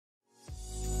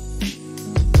What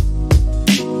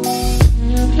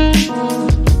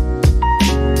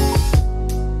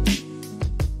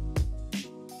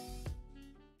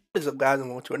is up, guys, and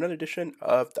welcome to another edition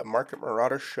of the Market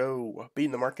Marauder Show,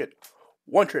 beating the market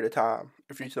one trade at a time.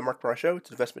 If you're new to the Market Marauder Show,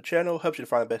 it's an investment channel, helps you to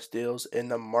find the best deals in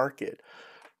the market.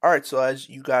 Alright, so as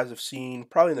you guys have seen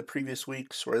probably in the previous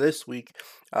weeks or this week,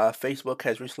 Facebook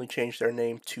has recently changed their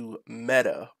name to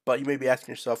Meta. But you may be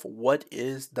asking yourself, what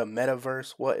is the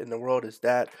Metaverse? What in the world is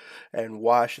that? And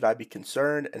why should I be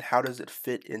concerned? And how does it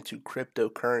fit into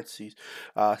cryptocurrencies?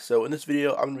 So in this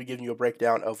video, I'm going to be giving you a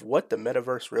breakdown of what the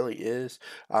Metaverse really is,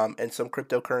 and some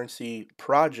cryptocurrency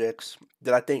projects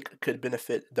that I think could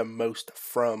benefit the most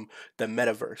from the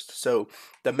Metaverse. So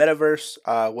the Metaverse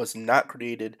was not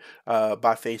created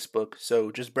by Facebook.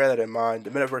 So just bear that in mind.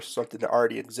 The Metaverse is something that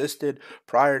already existed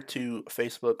prior to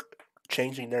Facebook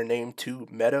changing their name to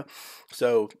Meta.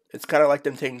 So it's kind of like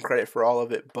them taking credit for all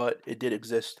of it, but it did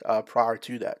exist prior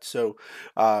to that. So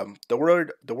the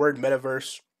word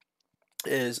Metaverse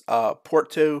is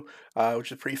Porto,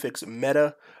 which is the prefix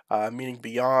meta, meaning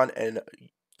beyond, and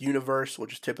universe,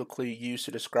 which is typically used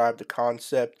to describe the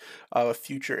concept of a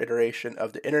future iteration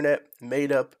of the internet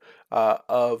made up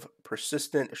of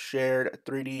persistent shared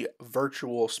 3D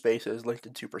virtual spaces linked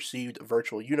into perceived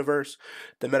virtual universe.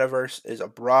 The metaverse is a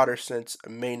broader sense,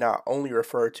 may not only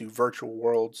refer to virtual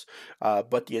worlds,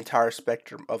 but the entire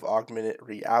spectrum of augmented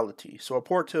reality. So a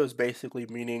porto is basically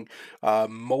meaning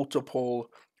multiple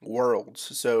worlds.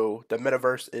 So the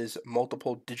metaverse is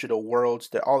multiple digital worlds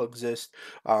that all exist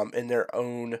in their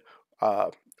own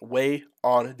way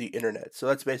on the internet. So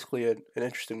that's basically an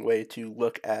interesting way to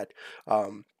look at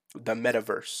the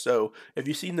metaverse. So if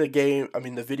you've seen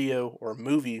the video or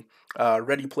movie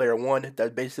Ready Player One,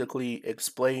 that basically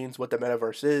explains what the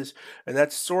metaverse is, and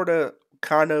that's sort of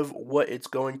kind of what it's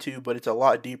going to, but it's a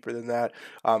lot deeper than that.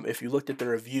 If you looked at the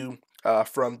review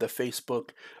from the Facebook,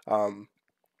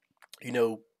 you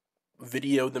know,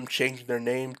 video, them changing their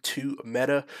name to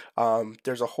Meta.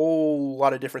 There's a whole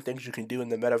lot of different things you can do in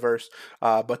the metaverse,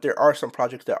 but there are some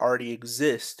projects that already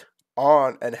exist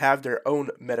on and have their own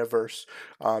metaverse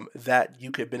that you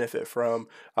could benefit from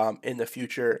in the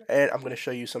future. And I'm going to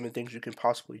show you some of the things you can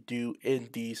possibly do in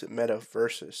these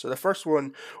metaverses. So the first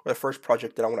one, or the first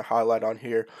project that I want to highlight on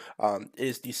here,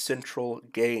 is the Central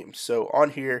Games. So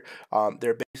on here,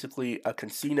 they're basically a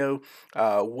casino,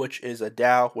 which is a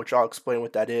DAO, which I'll explain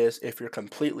what that is. If you're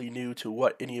completely new to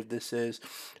what any of this is,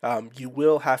 you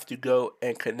will have to go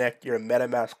and connect your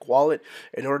MetaMask wallet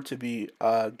in order to be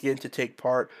again to take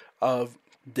part of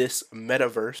this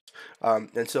metaverse.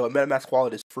 And so a MetaMask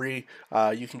wallet is free.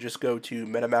 You can just go to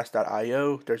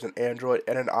metamask.io. There's an Android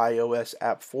and an iOS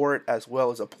app for it, as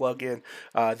well as a plugin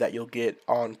that you'll get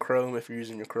on Chrome if you're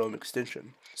using your Chrome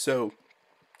extension. So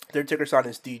their ticker sign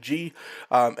is DG,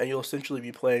 and you'll essentially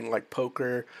be playing like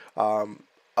poker,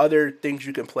 other things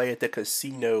you can play at the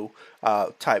casino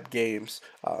type games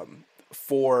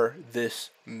for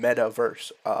this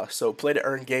metaverse. So play to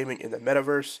earn gaming in the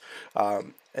metaverse.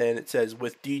 And it says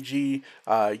with DG,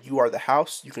 you are the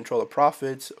house, you control the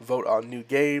profits, vote on new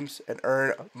games, and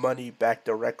earn money back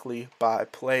directly by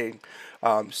playing.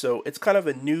 So it's kind of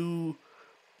a new,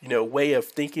 way of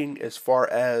thinking as far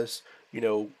as,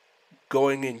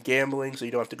 going and gambling, so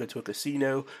you don't have to go to a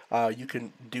casino. You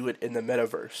can do it in the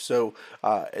metaverse. So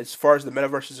as far as the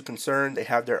metaverse is concerned, they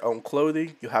have their own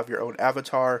clothing, you have your own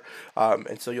avatar,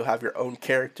 and so you'll have your own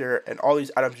character and all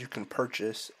these items you can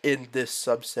purchase in this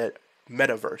subset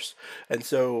metaverse. And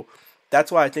so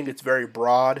that's why I think it's very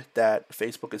broad that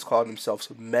Facebook is calling themselves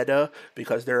Meta,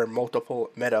 because there are multiple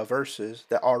metaverses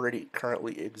that already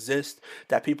currently exist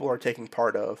that people are taking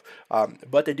part of.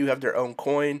 But they do have their own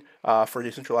coin for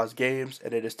decentralized games,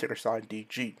 and it is ticker sign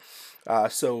DG.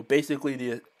 So basically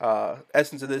the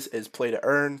essence of this is play to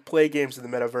earn, play games in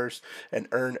the metaverse, and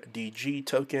earn DG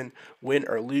token, win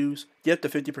or lose. Get the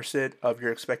 50% of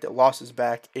your expected losses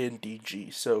back in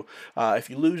DG. So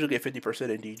if you lose, you'll get 50%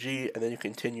 in DG, and then you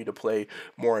continue to play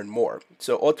more and more.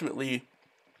 So ultimately,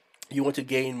 you want to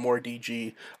gain more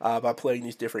DG by playing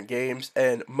these different games,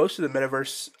 and most of the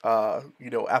metaverse,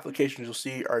 applications you'll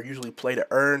see are usually play to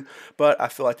earn. But I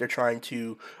feel like they're trying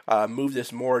to move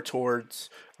this more towards,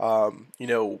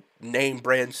 name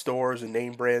brand stores and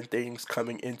name brand things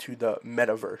coming into the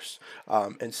metaverse.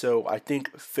 And so I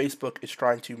think Facebook is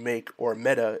trying to make, or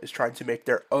Meta is trying to make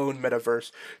their own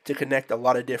metaverse to connect a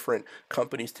lot of different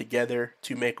companies together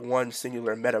to make one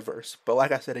singular metaverse. But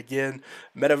like I said, again,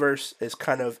 metaverse is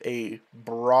kind of a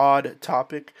broad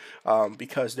topic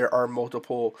because there are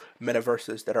multiple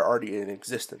metaverses that are already in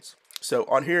existence. So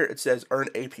on here it says earn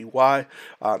APY,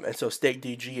 and so stake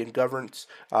DG in governance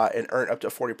and earn up to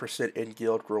 40% in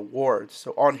guild rewards.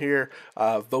 So on here,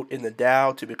 vote in the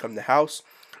DAO to become the house.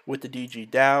 With the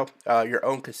DG DAO, your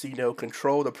own casino,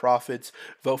 control the profits,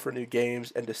 vote for new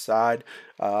games, and decide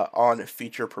on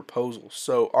feature proposals.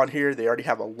 So on here, they already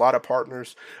have a lot of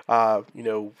partners,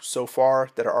 so far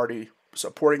that are already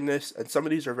supporting this, and some of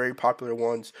these are very popular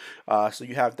ones. So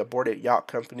you have the Bored Ape Yacht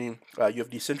Company, you have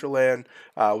Decentraland, which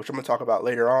I'm going to talk about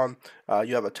later on.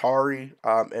 You have Atari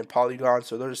and Polygon,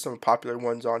 so those are some popular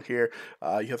ones on here.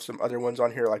 You have some other ones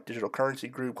on here like Digital Currency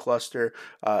Group, Cluster,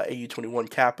 AU21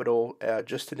 Capital,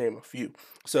 just to name a few.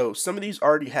 So some of these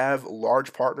already have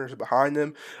large partners behind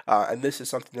them, and this is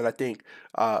something that I think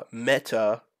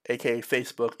Meta, aka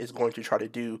Facebook, is going to try to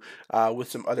do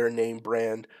with some other name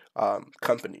brand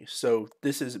companies. So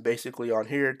this is basically on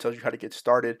here. It tells you how to get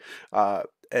started, and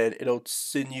it'll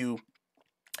send you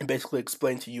and basically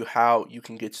explain to you how you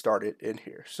can get started in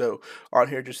here. So on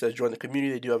here just says join the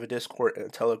community. They do have a Discord and a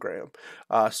Telegram.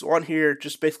 So on here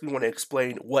just basically want to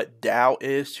explain what DAO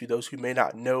is to those who may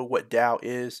not know what DAO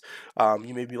is.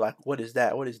 You may be like, what is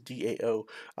that? What is DAO?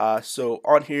 So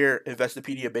on here,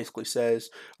 Investopedia basically says,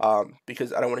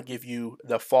 because I don't want to give you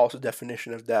the false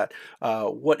definition of that,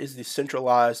 what is the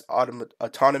centralized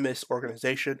autonomous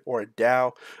organization, or a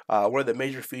DAO? One of the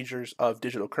major features of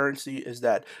digital currency is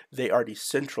that they are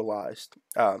decentralized.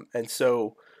 And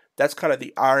so that's kind of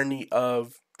the irony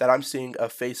of that I'm seeing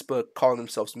of Facebook calling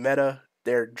themselves Meta.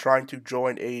 They're trying to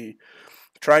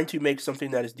make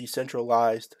something that is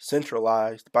decentralized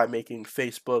centralized by making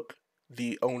Facebook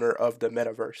the owner of the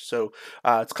metaverse. So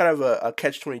it's kind of a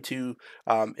catch-22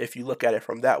 if you look at it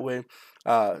from that way.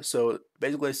 So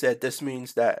basically, I said this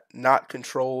means that not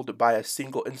controlled by a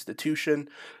single institution,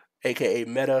 aka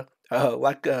Meta,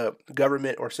 like a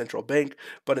government or central bank,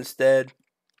 but instead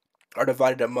are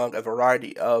divided among a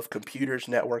variety of computers,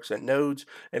 networks, and nodes.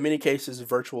 In many cases,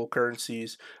 virtual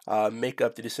currencies make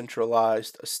up the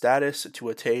decentralized status to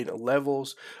attain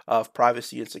levels of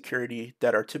privacy and security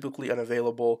that are typically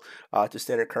unavailable to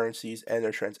standard currencies and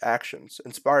their transactions.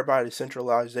 Inspired by the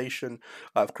decentralization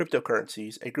of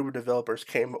cryptocurrencies, a group of developers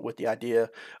came up with the idea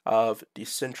of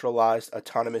decentralized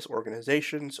autonomous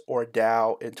organizations, or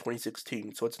DAO, in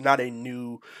 2016. So it's not a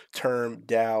new term,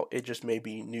 DAO. It just may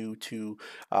be new to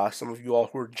some of you all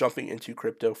who are jumping into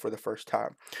crypto for the first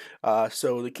time.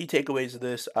 So the key takeaways of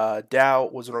this,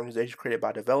 DAO was an organization created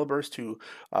by developers to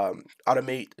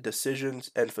automate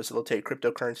decisions and facilitate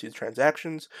cryptocurrency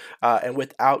transactions. And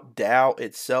without DAO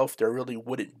itself, there really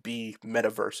wouldn't be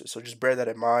metaverses. So just bear that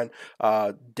in mind.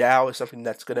 DAO is something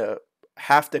that's going to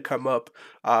have to come up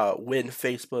when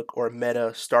Facebook or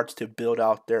Meta starts to build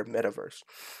out their metaverse.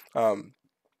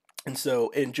 And so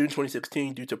in June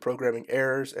 2016, due to programming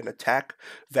errors and attack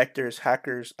vectors,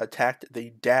 hackers attacked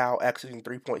the DAO, accessing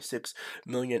 3.6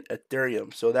 million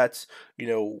Ethereum. So that's,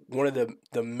 one of the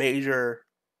major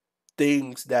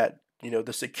things that,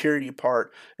 the security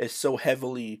part is so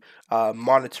heavily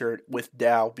monitored with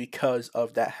DAO because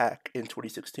of that hack in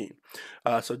 2016.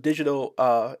 So digital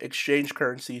exchange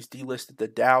currencies delisted the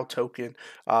DAO token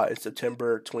in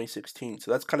September 2016. So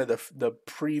that's kind of the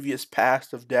previous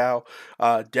past of DAO.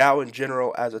 DAO in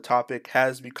general as a topic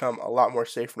has become a lot more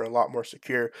safer and a lot more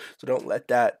secure. So don't let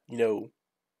that,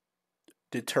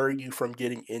 deter you from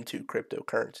getting into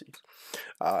cryptocurrencies.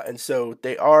 And so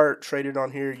they are traded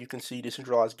on here. You can see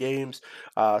decentralized games.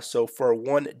 So for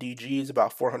one DG is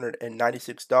about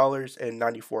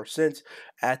 $496.94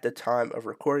 at the time of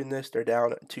recording this. They're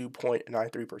down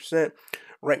 2.93%.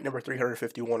 Ranked number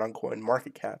 351 on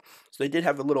CoinMarketCap. So they did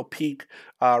have a little peak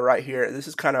right here. This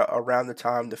is kind of around the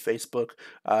time the Facebook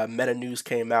Meta news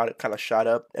came out. It kind of shot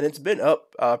up, and it's been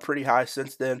up pretty high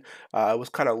since then. It was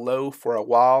kind of low for a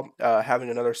while,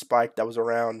 having another spike that was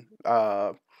around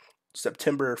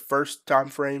September 1st time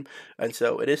frame, and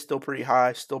so it is still pretty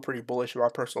high, still pretty bullish in my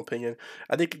personal opinion.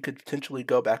 I think it could potentially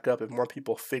go back up if more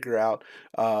people figure out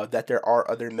that there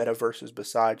are other metaverses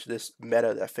besides this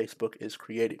meta that Facebook is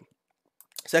creating.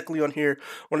 Secondly, on here, I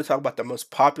want to talk about the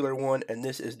most popular one, and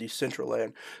this is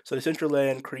Decentraland. So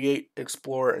Decentraland create,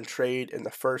 explore, and trade in the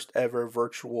first ever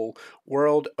virtual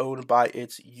world owned by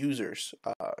its users.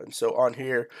 And so on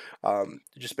here, it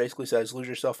just basically says lose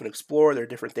yourself and explore. There are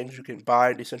different things you can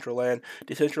buy in Decentraland.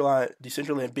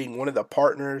 Decentraland being one of the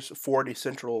partners for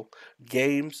Decentral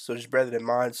Games. So just bear that in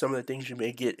mind. Some of the things you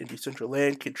may get in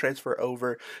Decentraland can transfer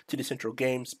over to Decentral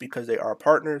Games because they are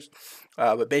partners.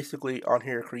 But basically on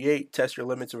here, create, test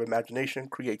your limits of imagination,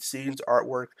 create scenes,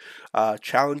 artwork,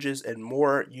 challenges, and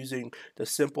more using the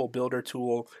simple builder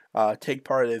tool take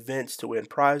part of the events to win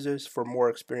prizes. For more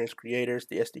experienced creators,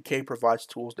 the SDK provides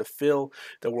tools to fill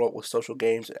the world with social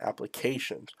games and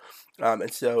applications.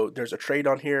 And so there's a trade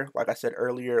on here, like I said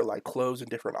earlier, like clothes and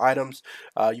different items.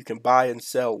 You can buy and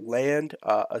sell land,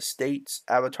 estates,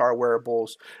 avatar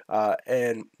wearables,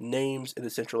 and names in the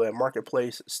Decentraland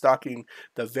marketplace, stocking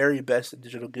the very best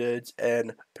digital goods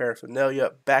and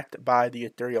paraphernalia backed by the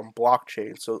Ethereum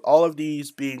blockchain. So all of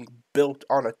these being built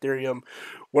on Ethereum.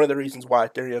 One of the reasons why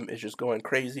Ethereum is just going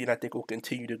crazy, and I think will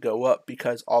continue to go up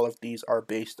because all of these are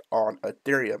based on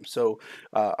Ethereum. So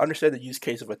understand the use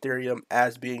case of Ethereum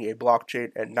as being a blockchain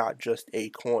and not just a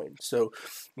coin. So,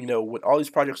 when all these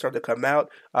projects start to come out,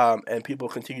 and people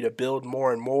continue to build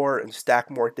more and more and stack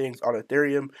more things on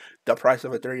Ethereum, the price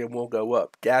of Ethereum will go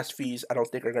up. Gas fees, I don't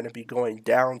think are going to be going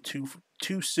down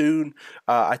too soon.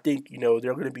 I think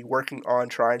they're going to be working on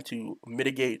trying to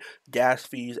mitigate gas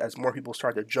fees as more people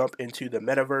start to jump into the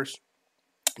metaverse.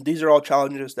 These are all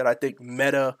challenges that I think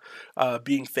Meta,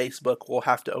 being Facebook, will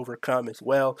have to overcome as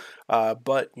well.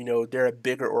 But they're a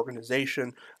bigger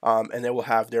organization, and they will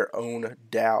have their own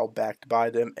DAO backed by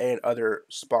them and other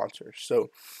sponsors. So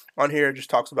on here, it just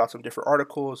talks about some different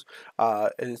articles,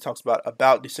 and it talks about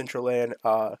Decentraland,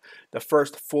 the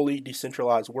first fully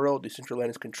decentralized world. Decentraland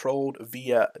is controlled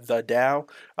via the DAO,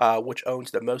 which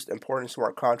owns the most important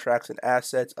smart contracts and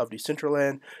assets of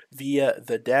Decentraland via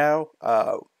the DAO.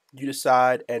 You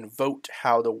decide and vote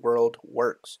how the world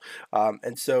works.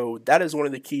 And so that is one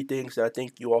of the key things that I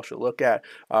think you all should look at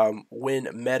when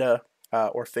Meta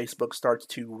or Facebook starts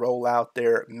to roll out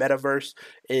their metaverse,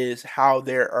 is how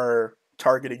they are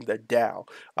targeting the DAO.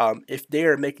 If they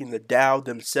are making the DAO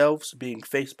themselves, being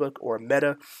Facebook or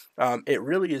Meta, it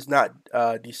really is not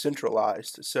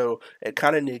decentralized. So it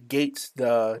kind of negates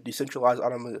the decentralized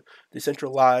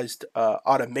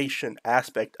automation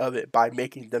aspect of it by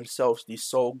making themselves the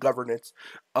sole governance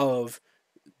of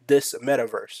this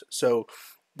metaverse. So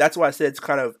that's why I said it's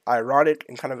kind of ironic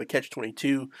and kind of a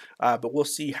catch-22, but we'll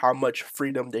see how much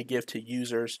freedom they give to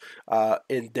users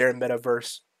in their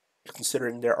metaverse,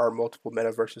 considering there are multiple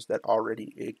metaverses that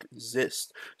already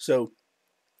exist. So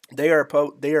they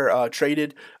are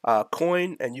traded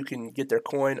coin, and you can get their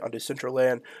coin on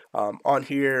Decentraland on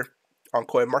here. On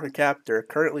CoinMarketCap, they're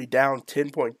currently down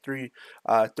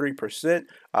 10.3%,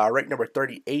 ranked number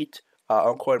 38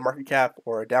 on CoinMarketCap,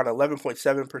 or down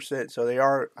 11.7%. So they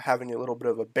are having a little bit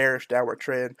of a bearish downward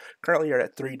trend. Currently are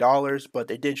at $3, but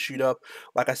they did shoot up,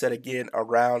 like I said again,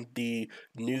 around the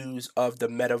news of the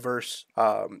metaverse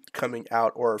coming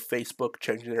out, or Facebook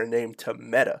changing their name to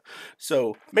Meta.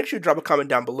 So make sure you drop a comment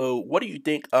down below. What do you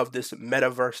think of this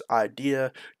metaverse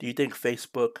idea? Do you think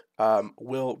Facebook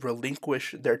will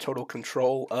relinquish their total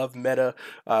control of Meta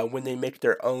when they make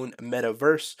their own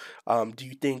metaverse? Do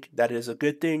you think that is a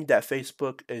good thing that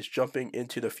Facebook is jumping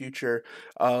into the future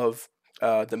of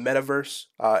the metaverse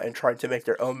and trying to make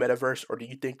their own metaverse, or do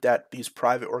you think that these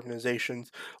private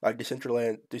organizations like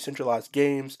Decentralized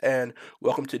Games and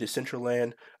Welcome to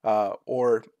Decentraland,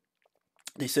 or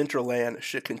Decentraland,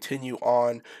 should continue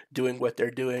on doing what they're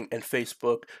doing, and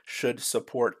Facebook should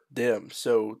support them?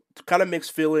 So kind of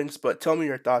mixed feelings, but tell me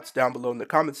your thoughts down below in the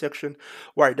comment section.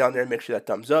 While you're down there, make sure that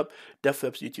thumbs up. Definitely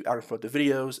helps YouTube algorithm for the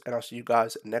videos, and I'll see you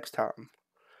guys next time.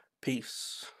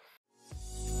 Peace.